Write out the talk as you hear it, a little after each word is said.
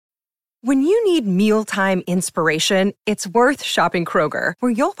When you need mealtime inspiration, it's worth shopping Kroger,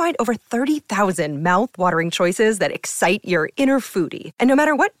 where you'll find over 30,000 mouth-watering choices that excite your inner foodie. And no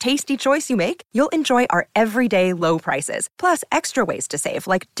matter what tasty choice you make, you'll enjoy our everyday low prices, plus extra ways to save,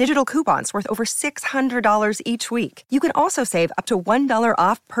 like digital coupons worth over $600 each week. You can also save up to $1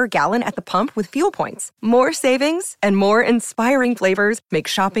 off per gallon at the pump with fuel points. More savings and more inspiring flavors make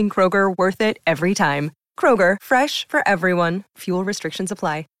shopping Kroger worth it every time. Kroger, fresh for everyone. Fuel restrictions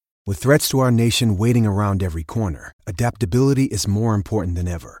apply. With threats to our nation waiting around every corner, adaptability is more important than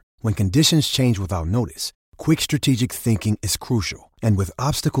ever. When conditions change without notice, quick strategic thinking is crucial. And with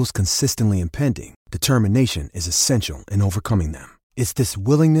obstacles consistently impending, determination is essential in overcoming them. It's this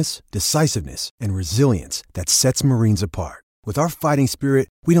willingness, decisiveness, and resilience that sets Marines apart. With our fighting spirit,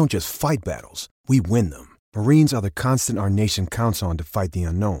 we don't just fight battles, we win them. Marines are the constant our nation counts on to fight the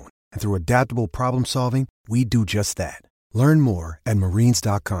unknown. And through adaptable problem solving, we do just that. Learn more at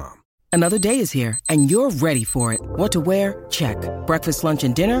marines.com. Another day is here, and you're ready for it. What to wear? Check. Breakfast, lunch,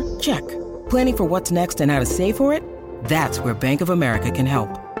 and dinner? Check. Planning for what's next and how to save for it? That's where Bank of America can help.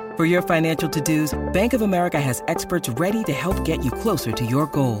 For your financial to-dos, Bank of America has experts ready to help get you closer to your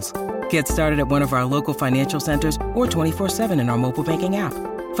goals. Get started at one of our local financial centers or 24/7 in our mobile banking app.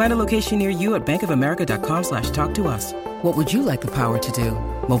 Find a location near you at bankofamerica.com/talktous. What would you like the power to do?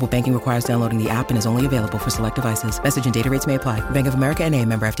 Mobile banking requires downloading the app and is only available for select devices. Message and data rates may apply. Bank of America NA,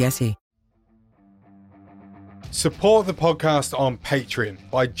 member FDIC. Support the podcast on Patreon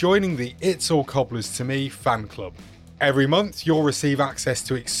by joining the It's All Cobblers to Me fan club. Every month, you'll receive access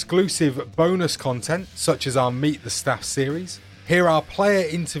to exclusive bonus content, such as our Meet the Staff series, hear our player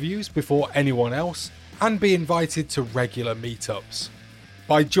interviews before anyone else, and be invited to regular meetups.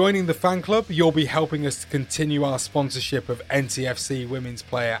 By joining the fan club, you'll be helping us to continue our sponsorship of NTFC women's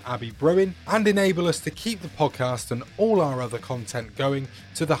player Abby Bruin and enable us to keep the podcast and all our other content going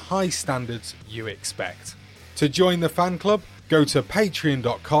to the high standards you expect. To join the fan club, go to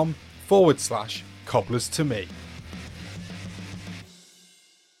patreon.com/cobblers to me.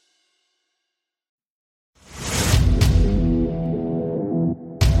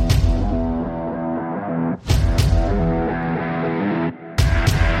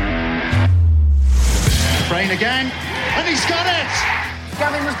 Frayne again, and he's got it!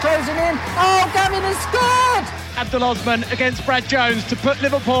 Gavin was closing in. Oh, Gavin has scored! Abdul Osman against Brad Jones to put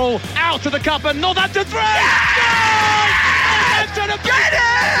Liverpool out of the cup, and Northampton 3! Yeah! Northampton have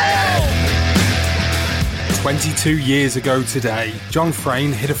 22 years ago today, John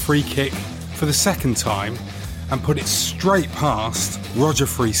Frayne hit a free kick for the second time and put it straight past Roger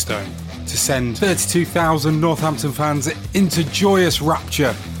Freestone to send 32,000 Northampton fans into joyous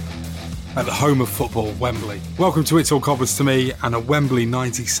rapture at the home of football, Wembley. Welcome to It's All Cobblers to Me and a Wembley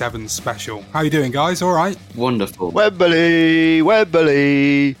 97 special. How you doing, guys? All right? Wonderful. Wembley,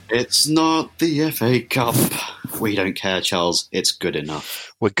 Wembley. It's not the FA Cup. We don't care, Charles. It's good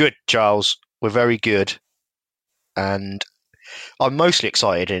enough. We're good, Charles. We're very good. And I'm mostly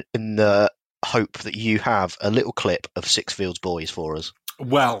excited in the hope that you have a little clip of Sixfields Boys for us.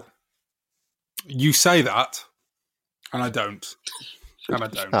 Well, you say that, and I don't. And I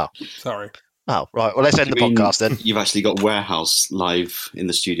don't. Oh. Sorry. Oh, right. Well, let's end the podcast then. You've actually got Warehouse live in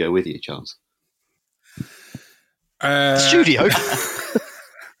the studio with you, Charles. Studio?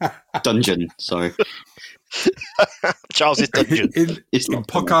 Dungeon, sorry. Charles' dungeon. In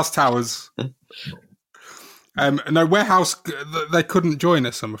Podcast Towers. No, Warehouse, they couldn't join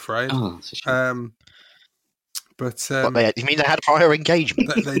us, I'm afraid. Oh, that's a shame. But you mean they had prior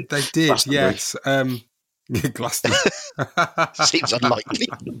engagement? They did, yes. Glastonbury. Seems unlikely.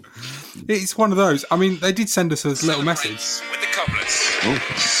 It's one of those. I mean, they did send us a little message. With the Cobblers.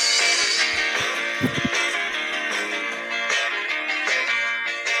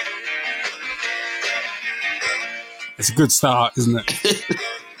 It's a good start, isn't it?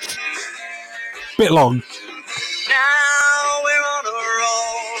 Bit long. Now we're on a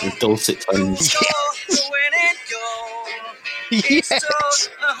roll. With dulcet tones. Yes. It took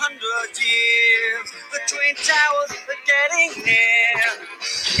 100 years. The Twin Towers are getting near.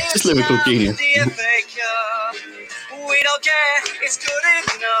 Just lyrical genius. We don't care, it's good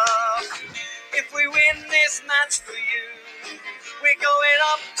enough. If we win this match for you, we're going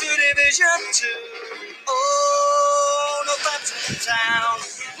up to Division 2. Oh, Northampton Town.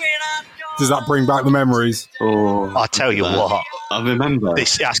 Does that bring back the memories? Oh, I tell you what. I remember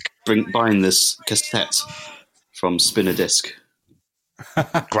buying this cassette from Spinner Disc.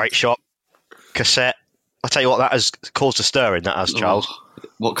 Great shot. Cassette. I tell you what, that has caused a stir in that house, Charles.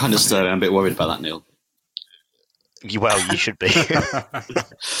 What kind of stir? I'm a bit worried about that, Neil. Well, you should be.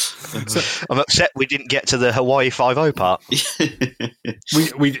 I'm upset we didn't get to the Hawaii 5-0 part.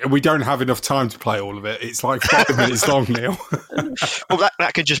 we don't have enough time to play all of it. It's like 5 minutes long, Neil. Well,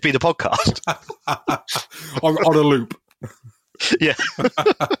 that could just be the podcast. on a loop. Yeah.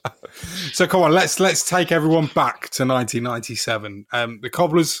 So come on, let's take everyone back to 1997. The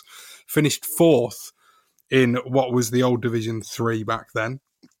Cobblers finished 4th in what was the old Division 3 back then.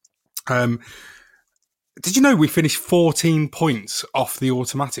 Did you know we finished 14 points off the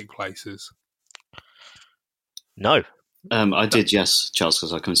automatic places? No. I did, yes, Charles,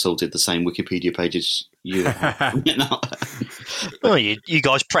 because I consulted the same Wikipedia pages you have. Oh, you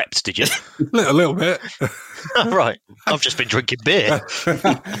guys prepped, did you? A little bit. Right. I've just been drinking beer.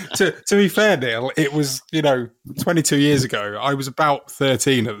 To be fair, Neil, it was, 22 years ago. I was about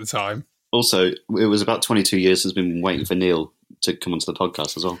 13 at the time. Also, it was about 22 years since we've been waiting for Neil to come onto the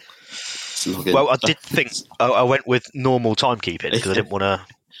podcast as well. Well, I did think I went with normal timekeeping because I didn't want to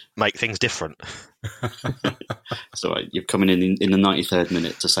make things different. It's all right. You're coming in the 93rd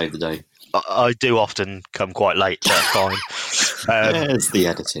minute to save the day. I do often come quite late, so that's fine. There's the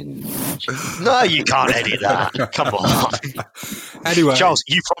editing. No, you can't edit that. Come on. Anyway, Charles,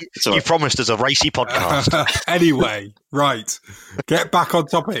 you promised us a racy podcast. Anyway, right. Get back on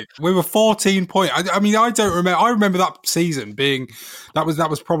topic. We were 14 points. I mean, I don't remember. I remember that season being that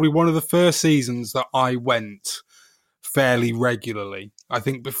was probably one of the first seasons that I went fairly regularly. I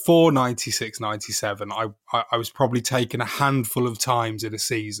think before 96, 97, I was probably taken a handful of times in a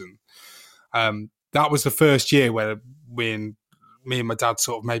season. That was the first year where me and my dad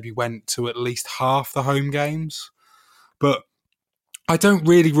sort of maybe went to at least half the home games. But I don't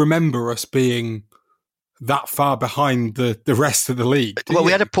really remember us being that far behind the rest of the league. Well,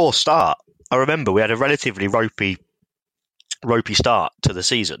 we had a poor start. I remember we had a relatively ropey start to the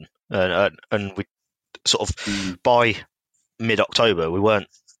season. And we sort of, by mid-October, we weren't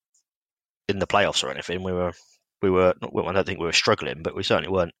in the playoffs or anything. We were. I don't think we were struggling, but we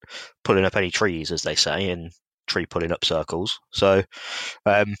certainly weren't pulling up any trees, as they say, in tree pulling up circles. So,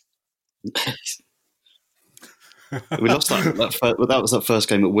 we lost that was that first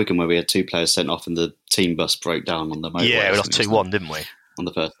game at Wigan where we had 2 players sent off and the team bus broke down on the motorway. Yeah, we lost 2-1, didn't we? On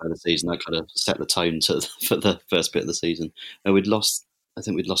the first day of the season, that kind of set the tone for the first bit of the season. And I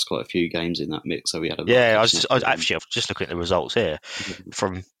think we'd lost quite a few games in that mix. So we had I was just looking at the results here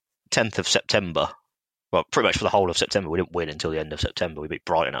from 10th of September. Well, pretty much for the whole of September. We didn't win until the end of September. We beat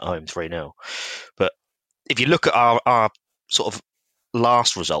Brighton at home 3-0. But if you look at our sort of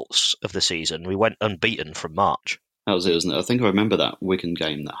last results of the season, we went unbeaten from March. That was it, wasn't it? I think I remember that Wigan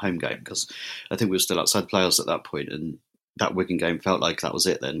game, that home game, because I think we were still outside playoffs at that point, and that Wigan game felt like that was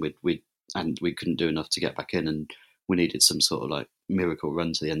it then. We couldn't do enough to get back in, and we needed some sort of like miracle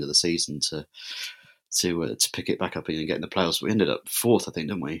run to the end of the season to pick it back up and get in the playoffs. We ended up 4th, I think,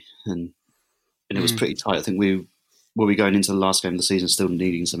 didn't we? And it was pretty tight. I think we were going into the last game of the season still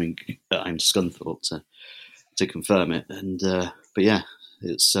needing something at home to Scunthorpe to confirm it. And but yeah,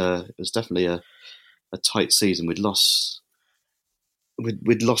 it was definitely a tight season. We'd lost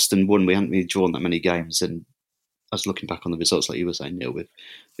and won. We hadn't really drawn that many games. And I was looking back on the results, like you were saying, Neil. It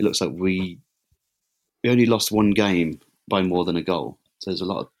looks like we only lost 1 game by more than a goal. So there's a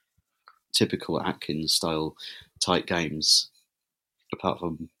lot of typical Atkins style tight games, apart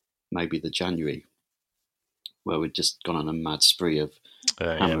from maybe the January, where we'd just gone on a mad spree of.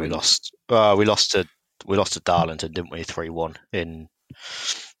 Yeah, we lost. We lost to Darlington, didn't we? 3-1 in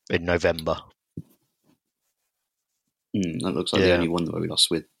November. That looks like the only one that we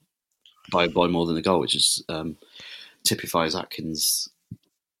lost with by more than a goal, which is typifies Atkins'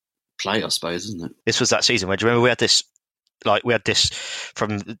 play, I suppose, isn't it? This was that season where, do you remember we had this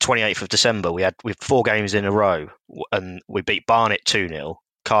from the 28th of December. We had 4 games in a row, and we beat Barnet 2-0.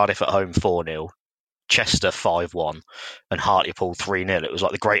 Cardiff at home 4-0, Chester 5-1, and Hartlepool 3-0. It was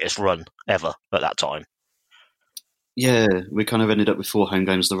like the greatest run ever at that time. Yeah, we kind of ended up with 4 home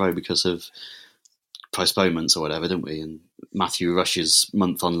games in a row because of postponements or whatever, didn't we? And Matthew Rush's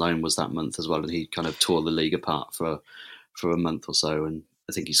month on loan was that month as well, and he kind of tore the league apart for a month or so. And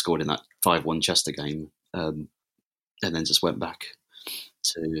I think he scored in that 5-1 Chester game, and then just went back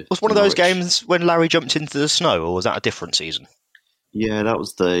to. Was one of those games when Larry jumped into the snow, or was that a different season? Yeah, that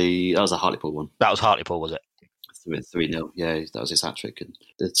was a Hartlepool one. That was Hartlepool, was it? 3-0. Yeah, that was his hat trick and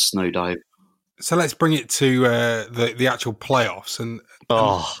the snow dive. So let's bring it to the actual playoffs and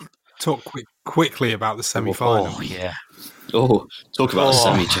talk quickly about the semi-final. Oh yeah. Oh, talk about a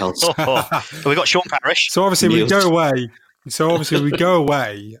semi, Charles. We got Sean Parrish. So obviously we go away.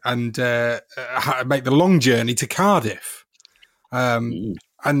 And make the long journey to Cardiff. And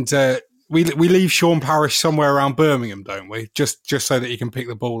We leave Sean Parrish somewhere around Birmingham, don't we? Just so that he can pick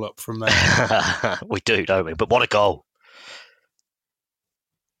the ball up from there. We do, don't we? But what a goal.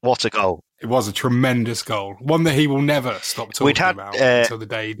 What a goal. It was a tremendous goal. One that he will never stop talking about until the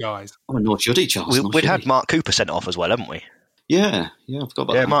day he dies. Oh, nor should he, Charles. We'd had Mark Cooper sent off as well, haven't we? Yeah, I forgot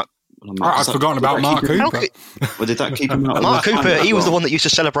about that. Mark. I've forgotten about Mark Cooper. Well, did that keep him out? Mark Cooper, he was the one that used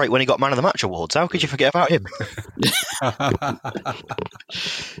to celebrate when he got Man of the Match awards. How could you forget about him?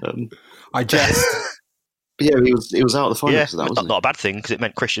 I jest. But yeah, he was out of the final. Yeah, that wasn't not a bad thing because it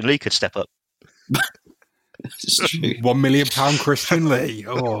meant Christian Lee could step up. It's true. £1 million Christian Lee.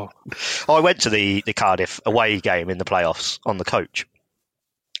 Oh, I went to the Cardiff away game in the playoffs on the coach,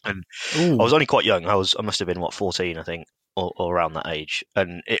 and I was only quite young. I must have been 14, I think, or around that age,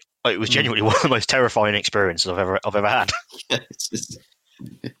 and it was genuinely one of the most terrifying experiences I've ever had. Yeah,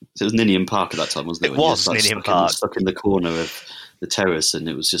 it was Ninian Park at that time, wasn't it? It was Ninian Park, stuck in the corner of the terrace, and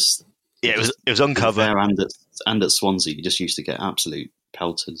it was just it was uncovered. There and at Swansea, you just used to get absolute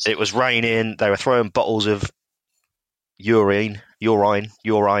pelters. It was raining. They were throwing bottles of urine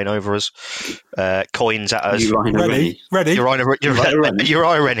over us, coins at us. Ready?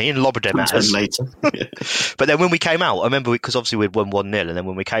 Uriah Rennie and lobbed them at us. Later. But then when we came out, I remember because obviously we'd won 1-0, and then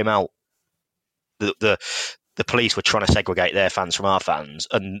when we came out, the police were trying to segregate their fans from our fans,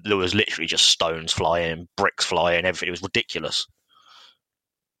 and there was literally just stones flying, bricks flying, everything. It was ridiculous.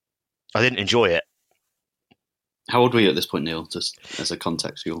 I didn't enjoy it. How old were you at this point, Neil? Just as a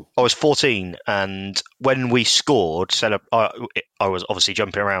context, I was 14, and when we scored, I was obviously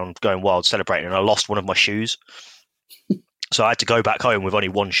jumping around, going wild, celebrating, and I lost one of my shoes. So I had to go back home with only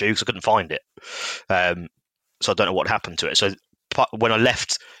one shoe because I couldn't find it. So I don't know what happened to it. So when I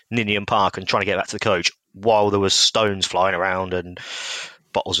left Ninian Park and trying to get back to the coach, while there was stones flying around and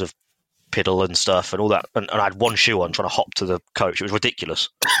bottles of piddle and stuff and all that, and I had one shoe on trying to hop to the coach, it was ridiculous.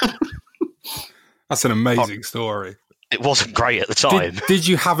 That's an amazing story. It wasn't great at the time. Did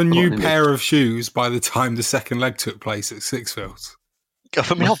you have a new pair of shoes by the time the second leg took place at Sixfields?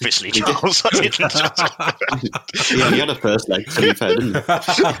 I mean, obviously, Charles. I didn't. Yeah, you had a first leg, to be fair, didn't you?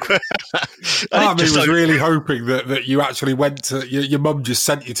 I was really hoping that you actually went to... Your mum just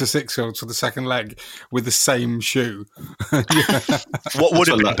sent you to Sixfields for the second leg with the same shoe. What would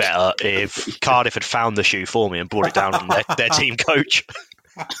have been better if Cardiff had found the shoe for me and brought it down on their team coach.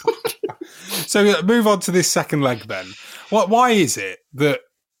 So move on to this second leg then. Why is it that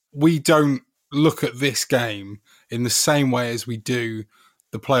we don't look at this game in the same way as we do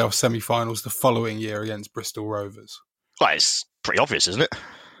the playoff semi-finals the following year against Bristol Rovers? Well, it's pretty obvious, isn't it?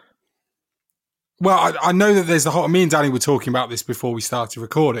 Well, I know that there's the whole... Me and Danny were talking about this before we started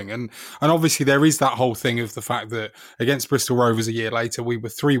recording, and obviously there is that whole thing of the fact that against Bristol Rovers a year later, we were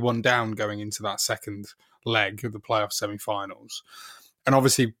 3-1 down going into that second leg of the playoff semi-finals. And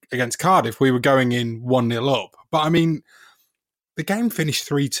obviously against Cardiff, we were going in 1-0 up. But I mean, the game finished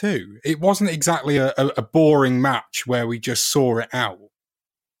 3-2. It wasn't exactly a boring match where we just saw it out.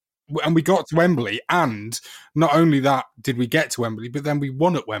 And we got to Wembley, and not only that did we get to Wembley, but then we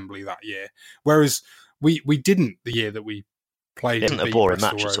won at Wembley that year. Whereas we didn't the year that we played. It wasn't a boring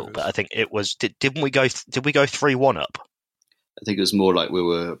match at all, but I think it was. Did we go 3-1 up? I think it was more like we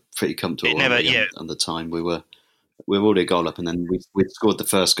were pretty comfortable. At the time we were already a goal up, and then we scored the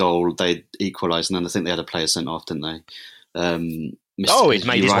first goal. They equalised, and then I think they had a player sent off, didn't they? He'd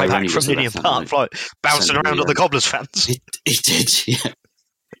made his way back from Ninian Park, bouncing around on the Cobblers fans. He did, yeah.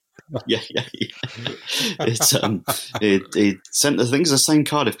 Yeah. It sent the things. The same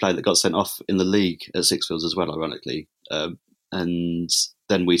Cardiff player that got sent off in the league at Sixfields as well, ironically. And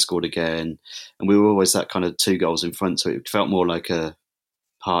then we scored again, and we were always that kind of 2 goals in front. So it felt more like a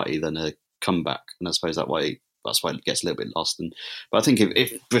party than a comeback, and I suppose that's why it gets a little bit lost. But I think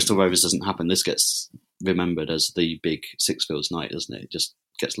if Bristol Rovers doesn't happen, this gets remembered as the big Sixfields night, doesn't it? It just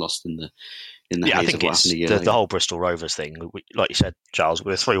gets lost in the haze I think of what happened a year the whole Bristol Rovers thing. Like you said, Charles,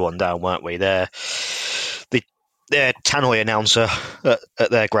 we were 3-1 down, weren't we? Their Tannoy announcer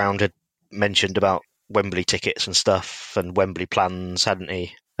at their ground had mentioned about Wembley tickets and stuff and Wembley plans, hadn't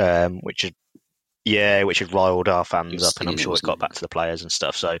he? Which had riled our fans up, and I'm sure it got back to the players and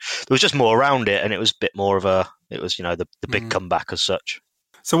stuff. So there was just more around it, and it was a bit more of the big comeback as such.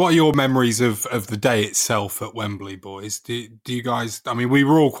 So what are your memories of the day itself at Wembley, boys? Do you guys... I mean, we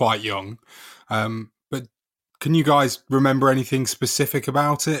were all quite young, but can you guys remember anything specific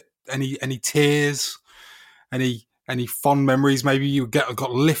about it? Any tears? Any fond memories? Maybe you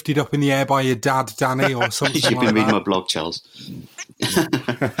got lifted up in the air by your dad, Danny, or something like that? You've been reading my blog, Charles. It's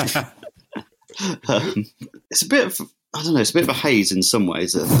a bit of... I don't know, it's a bit of a haze in some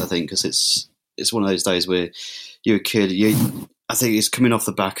ways, I think, because it's one of those days where you're a kid, I think it's coming off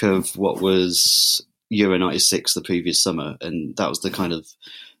the back of what was Euro 96 the previous summer, and that was the kind of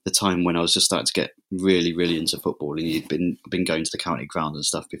the time when I was just starting to get really, really into football, and you'd been going to the county ground and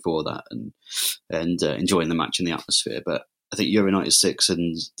stuff before that, and enjoying the match and the atmosphere. But I think Euro 96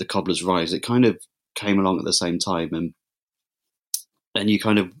 and the Cobblers' rise, it kind of came along at the same time, and you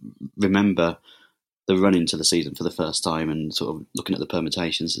kind of remember the run into the season for the first time and sort of looking at the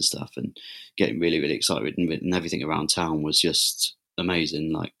permutations and stuff and getting really, really excited, and everything around town was just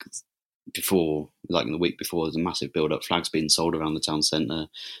amazing. Like in the week before, there's a massive build-up, flags being sold around the town centre,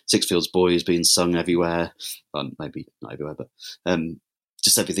 Sixfields Boys being sung everywhere, well, maybe not everywhere, but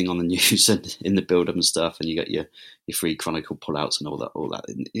just everything on the news and in the build-up and stuff, and you get your Free Chronicle pullouts and all that.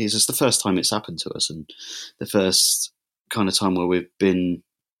 It's just the first time it's happened to us, and the first kind of time where we've been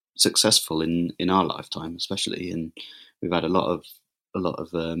successful in our lifetime, especially, and we've had a lot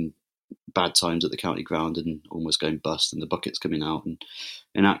of bad times at the county ground and almost going bust, and the buckets coming out,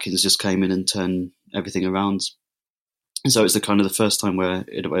 and Atkins just came in and turned everything around. And so it's the first time where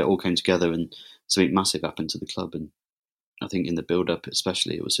it all came together and something massive happened to the club. And I think in the build-up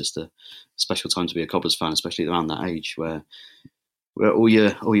especially, it was just a special time to be a Cobblers fan, especially around that age where all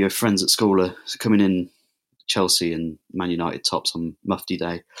your friends at school are coming in Chelsea and Man United tops on Mufti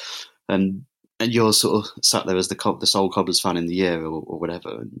Day, and you're sort of sat there as the sole Cobblers fan in the year or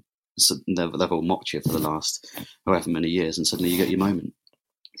whatever, and so they've all mocked you for the last however many years, and suddenly you get your moment.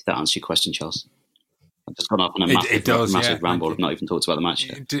 If that answers your question, Charles. I've just gone off on a massive ramble. I've not even talked about the match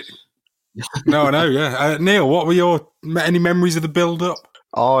yet. No, I know, yeah. Neil, what were any memories of the build-up?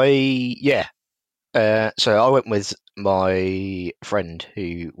 So I went with my friend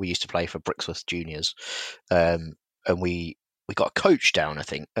who we used to play for Brixworth Juniors, and we got a coach down, I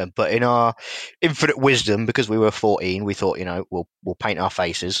think. But in our infinite wisdom, because we were 14, we thought, we'll paint our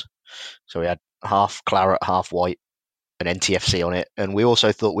faces. So we had half claret, half white, and NTFC on it, and we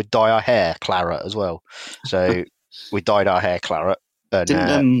also thought we'd dye our hair claret as well. So we dyed our hair claret.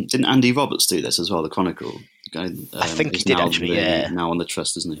 And, didn't Andy Roberts do this as well? The Chronicle guy. I think he did actually. Now on the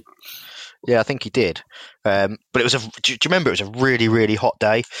trust, isn't he? Yeah, I think he did. But it was do you remember it was a really, really hot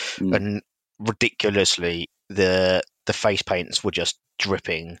day, and ridiculously the face paints were just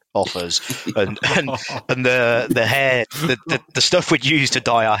dripping off us, and the hair, the stuff we'd used to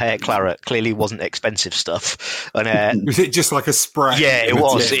dye our hair claret clearly wasn't expensive stuff. And was it just like a spray? Yeah, it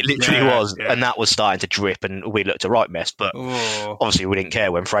was. It literally was, and that was starting to drip, and we looked a right mess. But obviously, we didn't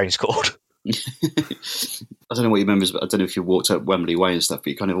care when Frayne scored. I don't know what you remember, but I don't know if you walked up Wembley Way and stuff,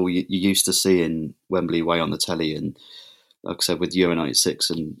 but you used to seeing Wembley Way on the telly, and like I said, with Euro 96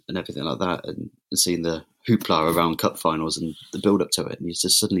 and everything like that, and seeing the hoopla around cup finals and the build up to it, and you're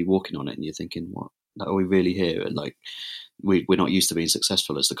just suddenly walking on it and you're thinking, what, like, are we really here? And like, we're not used to being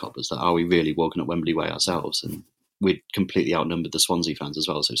successful as the Cobblers. Like, are we really walking at Wembley Way ourselves? And we'd completely outnumbered the Swansea fans as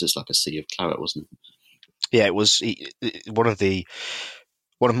well, so it was just like a sea of claret, wasn't it? Yeah, it was. One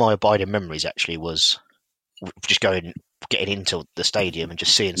of my abiding memories actually was just getting into the stadium and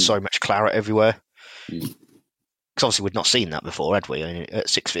just seeing so much claret everywhere. Because obviously we'd not seen that before, had we? I mean,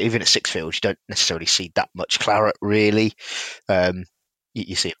 even at Sixfields, you don't necessarily see that much claret, really.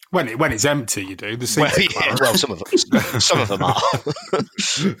 You see it when it's empty. You do the seats. Well, some of them are.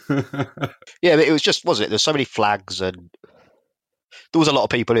 Yeah, but it was just, there's so many flags, and there was a lot of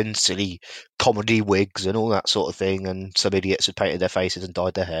people in silly comedy wigs and all that sort of thing, and some idiots had painted their faces and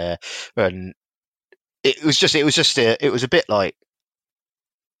dyed their hair, and it was a bit like,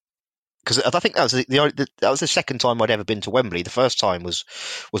 because I think that was the second time I'd ever been to Wembley. The first time was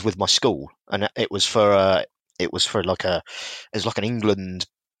with my school, and it was like an England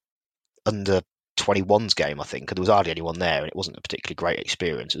under 21s game, I think, and there was hardly anyone there, and it wasn't a particularly great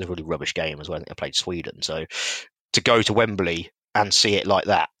experience. It was a really rubbish game as well. I think I played Sweden, so to go to Wembley and see it like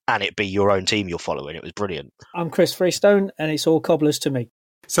that, and it be your own team you're following, it was brilliant. I'm Chris Freestone, and it's all Cobblers to me.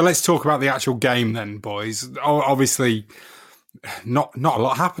 So let's talk about the actual game then, boys. Obviously, not a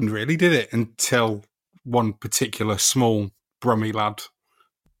lot happened really, did it? Until one particular small Brummie lad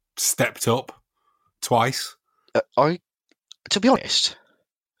stepped up twice. To be honest,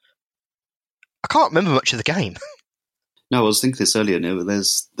 I can't remember much of the game. No, I was thinking this earlier. No,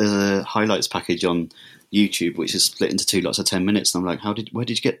 there's a highlights package on YouTube which is split into 2 lots of 10 minutes, and I'm like, where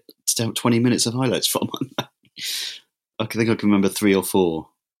did you get 20 minutes of highlights from on that? I think I can remember 3 or 4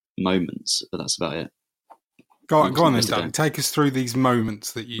 moments, but that's about it. Go on then, Dan. Take us through these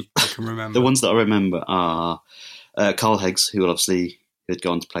moments that you can remember. The ones that I remember are Carl Heggs, who obviously had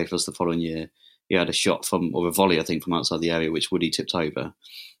gone to play for us the following year. He had a shot or a volley, I think, from outside the area, which Woody tipped over.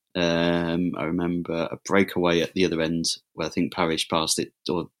 I remember a breakaway at the other end where I think Parrish passed it,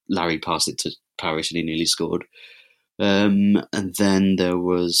 or Larry passed it to Parrish, and he nearly scored. And then there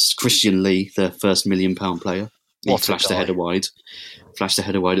was Christian Lee, their first £1 million player. He flashed a header wide. Flashed a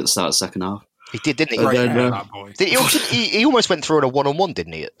header wide at the start of the second half. He did, didn't he? He almost went through on a one-on-one,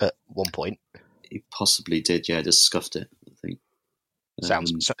 didn't he, at one point? He possibly did, yeah. Just scuffed it, I think.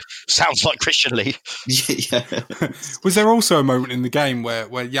 Sounds like Christian Lee. Yeah. Was there also a moment in the game where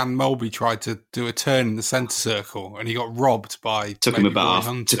Jan Molby tried to do a turn in the centre circle and he got robbed by... Took him about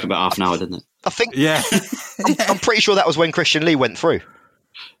half an hour, didn't it? I think... Yeah. I'm pretty sure that was when Christian Lee went through.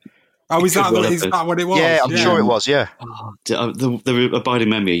 Oh, is that what it was? Yeah, I'm sure it was, yeah. Oh, the abiding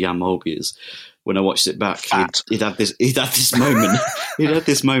memory of Jan Molby is when I watched it back, he'd had this moment. He'd had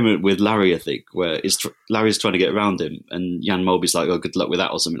this moment with Larry, I think, where Larry's trying to get around him, and Jan Molby's like, "Oh, good luck with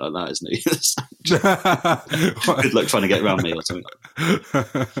that," or something like that, isn't he? Good luck trying to get around me, or something.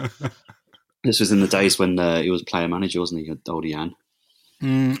 This was in the days when he was player manager, wasn't he, old Jan?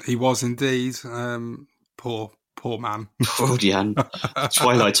 He was indeed. Poor man. Poor old Jan.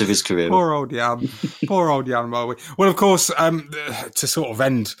 Twilight of his career. Poor old Jan. Poor old Jan Molby. Well, of course, to sort of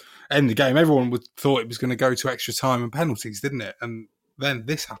end the game, everyone thought it was going to go to extra time and penalties, didn't it? And then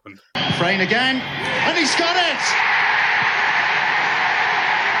this happened. Frain again, and he's got it!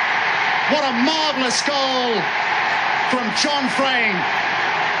 What a marvellous goal from John Frain.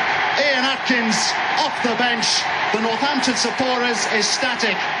 Ian Atkins off the bench. The Northampton supporters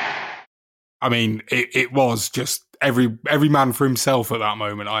ecstatic. I mean, it was just every man for himself at that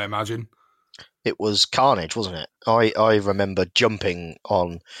moment, I imagine. It was carnage, wasn't it? I remember jumping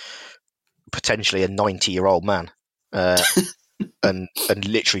on potentially a 90-year-old man and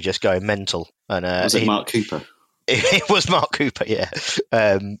literally just going mental. And was it Mark Cooper? It was Mark Cooper, yeah.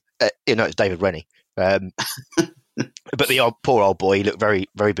 It's David Rennie. But the poor old boy, he looked very,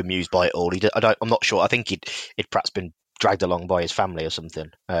 very bemused by it all. I'm not sure. I think he'd perhaps been dragged along by his family or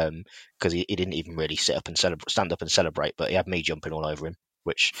something, because he didn't even really stand up and celebrate. But he had me jumping all over him,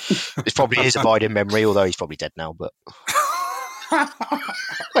 which is probably his abiding memory. Although he's probably dead now, but well,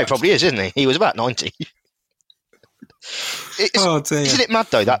 he probably is, isn't he? He was about 90. Isn't it mad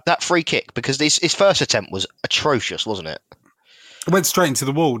though that free kick, because his first attempt was atrocious, wasn't it? It went straight into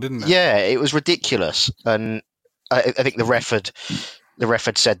the wall, didn't it? Yeah, it was ridiculous, and I think the ref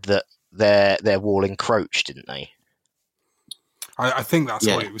had said that their wall encroached, didn't they? I think that's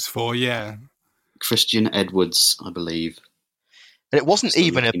what it was for. Yeah, Christian Edwards, I believe, and it wasn't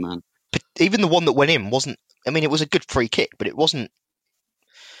even even the one that went in wasn't. I mean, it was a good free kick, but it wasn't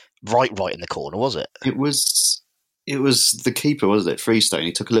right in the corner, was it? It was the keeper, wasn't it? Freestone.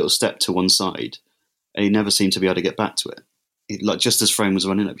 He took a little step to one side, and he never seemed to be able to get back to it. Just as Frain was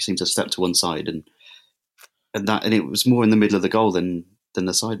running up, he seemed to step to one side, and it was more in the middle of the goal than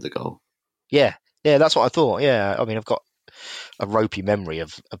the side of the goal. Yeah, that's what I thought. Yeah, I mean, I've got a ropey memory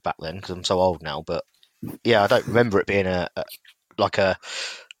of back then because I'm so old now, but yeah, I don't remember it being a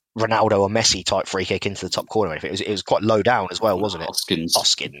Ronaldo or Messi type free kick into the top corner or anything. It was quite low down as well, wasn't it?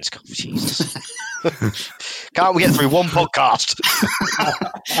 Hoskins. God, Jesus. Can't we get through one podcast?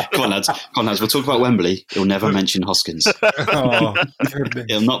 Come on, lads. We'll talk about Wembley. He'll never mention Hoskins.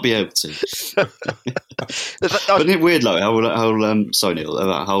 He'll not be able to. But isn't it weird, like, sorry, Neil,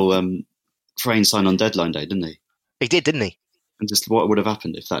 about how Frain signed on deadline day, didn't he? He did, didn't he? And just what would have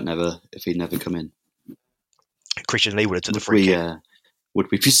happened if he'd never come in? Christian Lee would have took the free kick. Would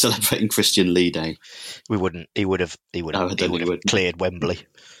we be celebrating Christian Lee Day? We wouldn't. He would have cleared Wembley.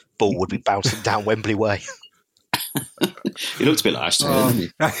 Ball would be bouncing down Wembley way. He looked a bit like Ash Taylor,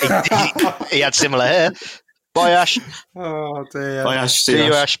 didn't he? He had similar hair. Bye, Ash. Oh, dear. Bye, Ash. See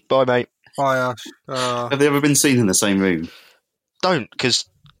you, Ash. Bye, mate. Bye, Ash. Have they ever been seen in the same room? Don't, because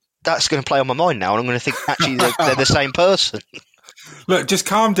that's going to play on my mind now, and I'm going to think, actually, they're the same person. Look, just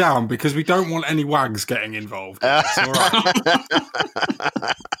calm down, because we don't want any wags getting involved. It's all right.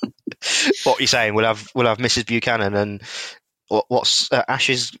 What are you saying? We'll have Mrs. Buchanan and what's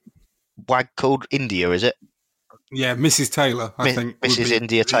Ash's wag called? India, is it? Yeah, Mrs. Taylor. I think Mrs.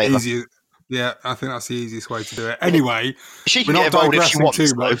 India Taylor. Yeah, I think that's the easiest way to do it. Anyway, she can get involved if she wants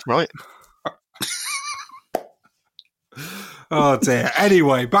to, right? Oh dear.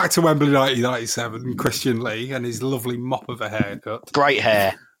 Anyway, back to Wembley 1997. Christian Lee and his lovely mop of a haircut. Great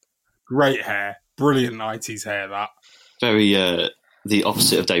hair. Brilliant 90s hair, that. Very the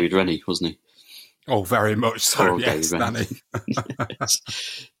opposite of David Rennie, wasn't he? Oh, very much so. Yes, Danny.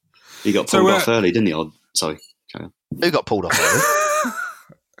 Yes. He got pulled off early, didn't he? Sorry. Who got pulled off early?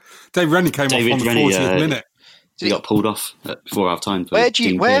 David Rennie came off on the 40th minute. He got pulled off before half time.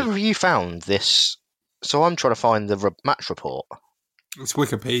 Where have you found this? So I'm trying to find the match report. It's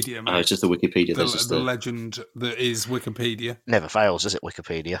Wikipedia, mate. It's just the Wikipedia. The legend that is Wikipedia. Never fails, does it,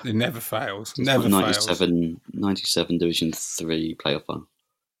 Wikipedia? It never fails. It's Never fails. 97 Division 3 playoff one.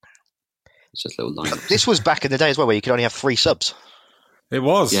 It's just a little line. This was back in the day as well, where you could only have 3 subs. It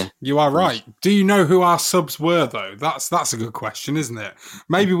was. Yeah. You are right. Do you know who our subs were, though? That's a good question, isn't it?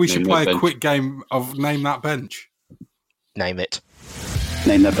 Maybe we should play a quick game of Name That Bench. Name it.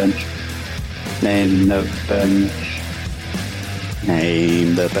 Name the bench. Name the bench.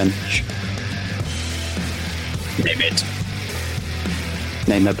 Name the bench. Name it.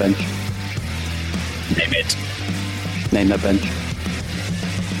 Name the bench. Name it. Name the bench.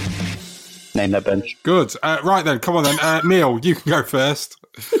 Name the bench. Good. Right then, come on then. Neil, you can go first.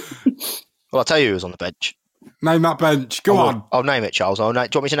 Well, I'll tell you who was on the bench. Name that bench. Go on. I'll name it, Charles. Do you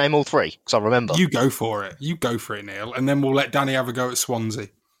want me to name all 3? Because I remember. You go for it. Neil. And then we'll let Danny have a go at Swansea.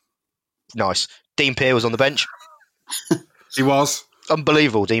 Nice. Dean Peer was on the bench. He was.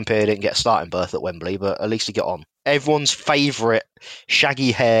 Unbelievable. Dean Peer didn't get a starting berth at Wembley, but at least he got on. Everyone's favourite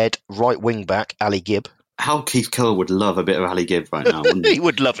shaggy-haired right wing-back, Ali Gibb. How Keith Curle would love a bit of Ali Gibb right now, wouldn't he? He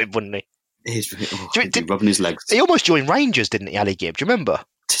would love him, wouldn't he? He's rubbing his legs. He almost joined Rangers, didn't he, Ali Gibb? Do you remember?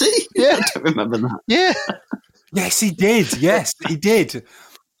 Did he? Yeah. I don't remember that. Yeah. Yes, he did. Yes, he did.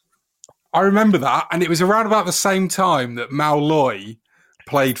 I remember that. And it was around about the same time that Mal Loy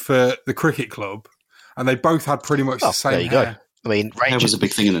played for the cricket club. And they both had pretty much the same there you hair. go. I mean, Rangers was a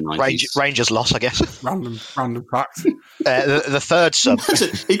big thing in the 90s. Rangers lost, I guess. Random fact. The third sub.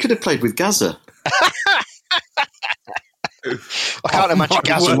 He could have played with Gaza. I can't imagine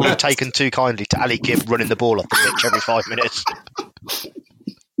Gaza would have taken too kindly to Ali Gibb running the ball off the pitch every 5 minutes.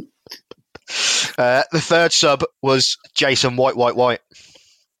 The third sub was Jason White. Oh, I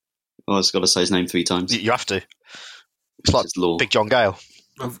was got to say his name 3 times. You have to. It's like law. Big John Gale.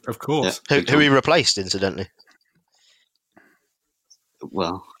 Of course. Yeah, who he replaced, incidentally.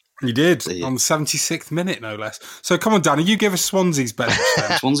 Well, he did on the 76th minute, no less. So come on, Danny, you give us Swansea's bench.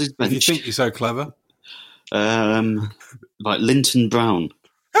 Swansea's bench. If you think you're so clever. Like Linton Brown.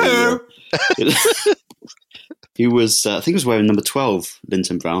 Hello. He was, I think he was wearing number 12,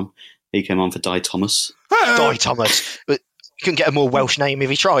 Linton Brown. He came on for Di Thomas. Di Thomas. But he couldn't get a more Welsh name if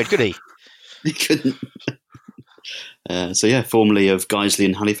he tried, could he? He couldn't. Formerly of Guiseley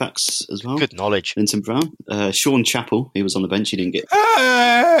and Halifax as well. Good knowledge. Linton Brown. Sean Chappell, he was on the bench. He didn't get.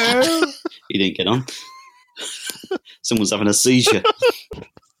 He didn't get on. Someone's having a seizure.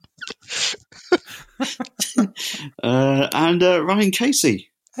 And Ryan Casey.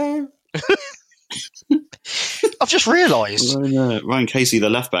 I've just realised. Ryan Casey, the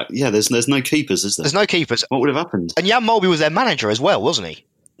left back. Yeah, there's no keepers, is there? There's no keepers. What would have happened? And Jan Molby was their manager as well, wasn't he?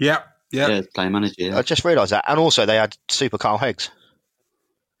 Yeah. Yeah, playing manager. Yeah. I just realised that. And also they had Super Carl Heggs.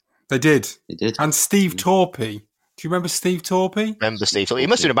 They did. They did. And Steve Torpey. Do you remember Steve Torpey? Remember Steve Torpey. He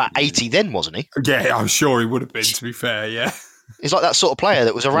must have been about 80 then, wasn't he? Yeah, I'm sure he would have been, to be fair, yeah. He's like that sort of player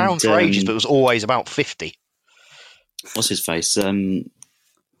that was around for ages, but was always about 50. What's his face? Kwame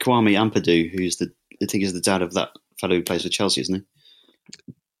Ampadu, I think is the dad of that fellow who plays for Chelsea, isn't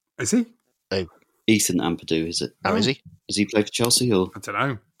he? Is he? Oh. Ethan Ampadu, is it? Is he? Does he play for Chelsea? Or? I don't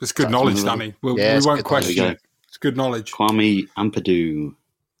know. It's good knowledge, Danny. We won't question it. It's good knowledge. Kwame Ampadu.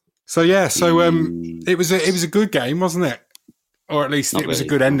 So it was a good game, wasn't it? Or at least it was a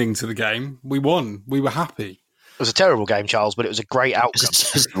good ending to the game. We won. We were happy. It was a terrible game, Charles, but it was a great outcome.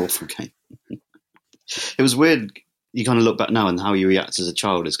 It was an awful game. It was weird. You kind of look back now, and how you react as a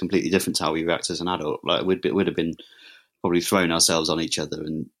child is completely different to how we react as an adult. Like we'd have been probably throwing ourselves on each other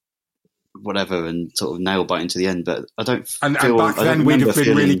and whatever, and sort of nail biting to the end. But I don't. And back then we'd have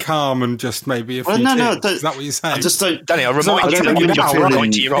been really calm and just maybe a few. No, is that what you're saying? I just don't. Danny, I remind you that you're a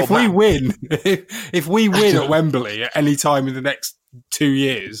 90-year-old man. If we win at Wembley at any time in the next 2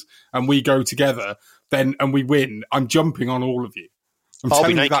 years, and we go together, and we win, I'm jumping on all of you. I'll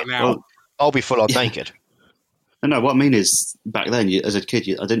be naked now. Well, I'll be full on naked. No, what I mean is, back then, as a kid,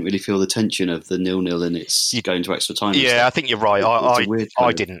 I didn't really feel the tension of the 0-0 and it's going to extra time. Yeah, I think you're right.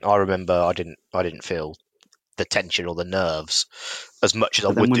 I didn't. I remember I didn't feel the tension or the nerves as much as I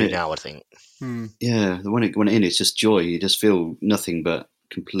would do now, I think. Yeah, when it went in, it's just joy. You just feel nothing but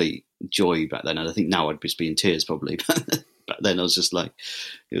complete joy back then. And I think now I'd just be in tears probably. But back then, I was just like,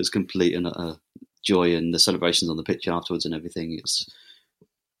 it was complete and utter joy, and the celebrations on the pitch afterwards and everything. It's.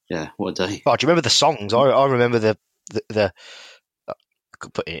 Yeah, what a day! Oh, do you remember the songs? I remember the I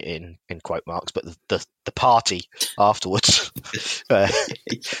could put it in quote marks, but the party afterwards.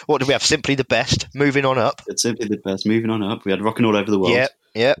 What did we have? Simply the Best. Moving on up. It's Simply the Best. Moving on up. We had Rockin' All Over the World.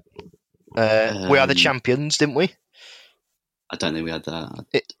 Yeah. We Are the Champions, didn't we? I don't think we had that.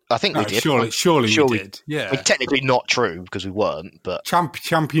 I think we did. Surely we did. Yeah. I mean, technically not true because we weren't, but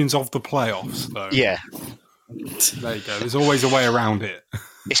champions of the playoffs, though. Yeah. There you go. There's always a way around it.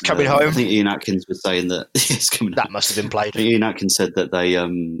 It's coming home. I think Ian Atkins was saying that it's coming. That must have been played. Ian Atkins said that they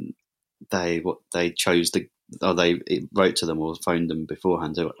chose they wrote to them or phoned them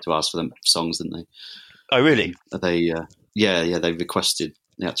beforehand to ask for them songs, didn't they? Oh, really? They they requested.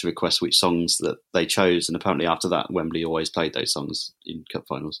 They had to request which songs that they chose, and apparently after that, Wembley always played those songs in cup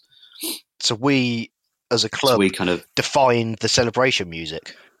finals. So we, as a club, we kind of defined the celebration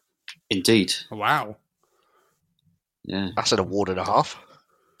music. Indeed. Wow. Yeah, that's an award and a half.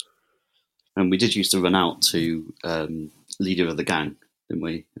 And we did used to run out to Leader of the Gang, didn't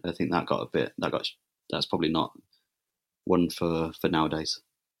we? I think that got that's probably not one for nowadays.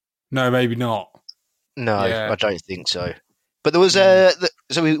 No, maybe not. No, I don't think so. But there was there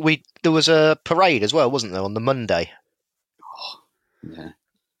was a parade as well, wasn't there, on the Monday? Oh, yeah,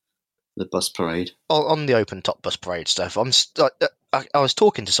 the bus parade on the open top bus parade stuff. I was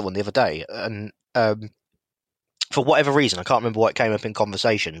talking to someone the other day, and for whatever reason, I can't remember what came up in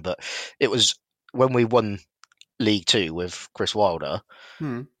conversation, but it was when we won League Two with Chris Wilder.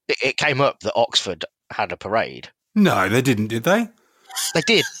 It came up that Oxford had a parade. No, they didn't, did they? They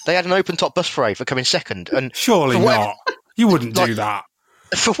did. They had an open top bus parade for coming second, and surely not. You wouldn't do that.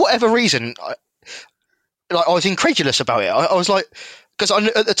 For whatever reason, I was incredulous about it. I was like, because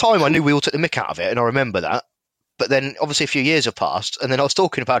at the time I knew we all took the mick out of it, and I remember that. But then, obviously, a few years have passed, and then I was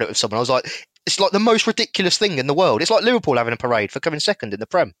talking about it with someone. I was like, it's like the most ridiculous thing in the world. It's like Liverpool having a parade for coming second in the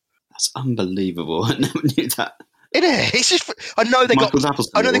Prem. That's unbelievable. I never knew that. It's just, I know they got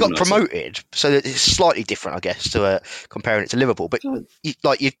promoted, so it's slightly different, I guess, to comparing it to Liverpool. But you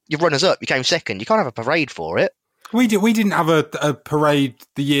runners up, you came second. You can't have a parade for it. We didn't have a parade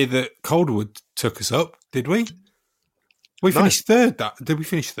the year that Calderwood took us up, did we? We finished third. Did we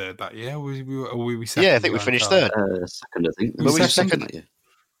finish third that year? Or were we second? Yeah, I think we finished third. Second, I think. Were we second that year?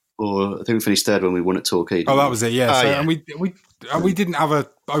 Or I think we finished third when we won at Torquay. Oh, that was it. Yeah. And we didn't have a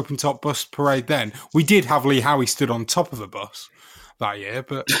open top bus parade then. We did have Lee Howie stood on top of a bus that year,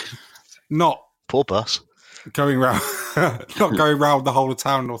 but not poor bus going round, not going round the whole of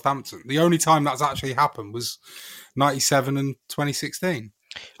town, Northampton. The only time that's actually happened was 97 and 2016.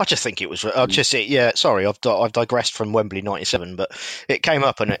 I just think it was. Sorry, I've digressed from Wembley '97, but it came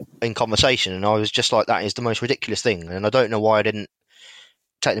up in conversation, and I was just like, "That is the most ridiculous thing," and I don't know why I didn't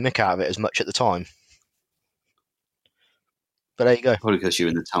take the mick out of it as much at the time. But there you go. Probably because you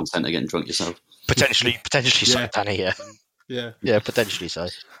were in the town centre getting drunk yourself. Potentially so, Danny. Yeah, potentially so.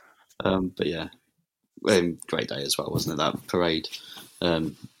 But yeah, great day as well, wasn't it? That parade,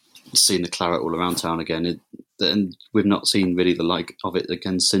 seeing the claret all around town again, and we've not seen really the like of it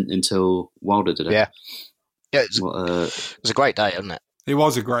again until Wilder did it. Yeah, it was a great day, wasn't it? It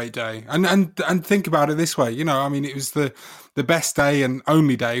was a great day, and think about it this way, I mean, it was the best day and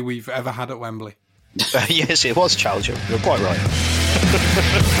only day we've ever had at Wembley. Yes, it was, Charles. You're quite right.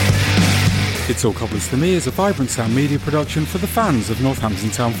 It's All Cobblers to Me is a Vibrant Sound media production for the fans of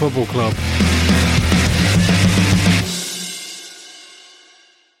Northampton Town Football Club.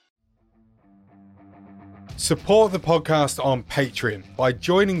 Support the podcast on Patreon by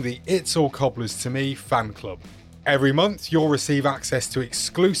joining the It's All Cobblers to Me fan club. Every month, you'll receive access to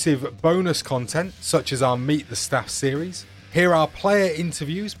exclusive bonus content, such as our Meet the Staff series, hear our player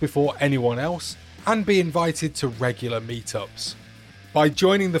interviews before anyone else, and be invited to regular meetups. By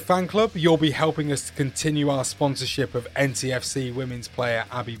joining the fan club, you'll be helping us to continue our sponsorship of NTFC women's player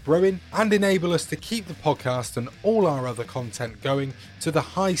Abby Bruin and enable us to keep the podcast and all our other content going to the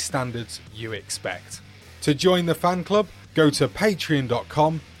high standards you expect. To join the fan club, go to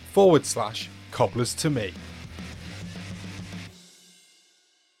patreon.com/cobblers to me.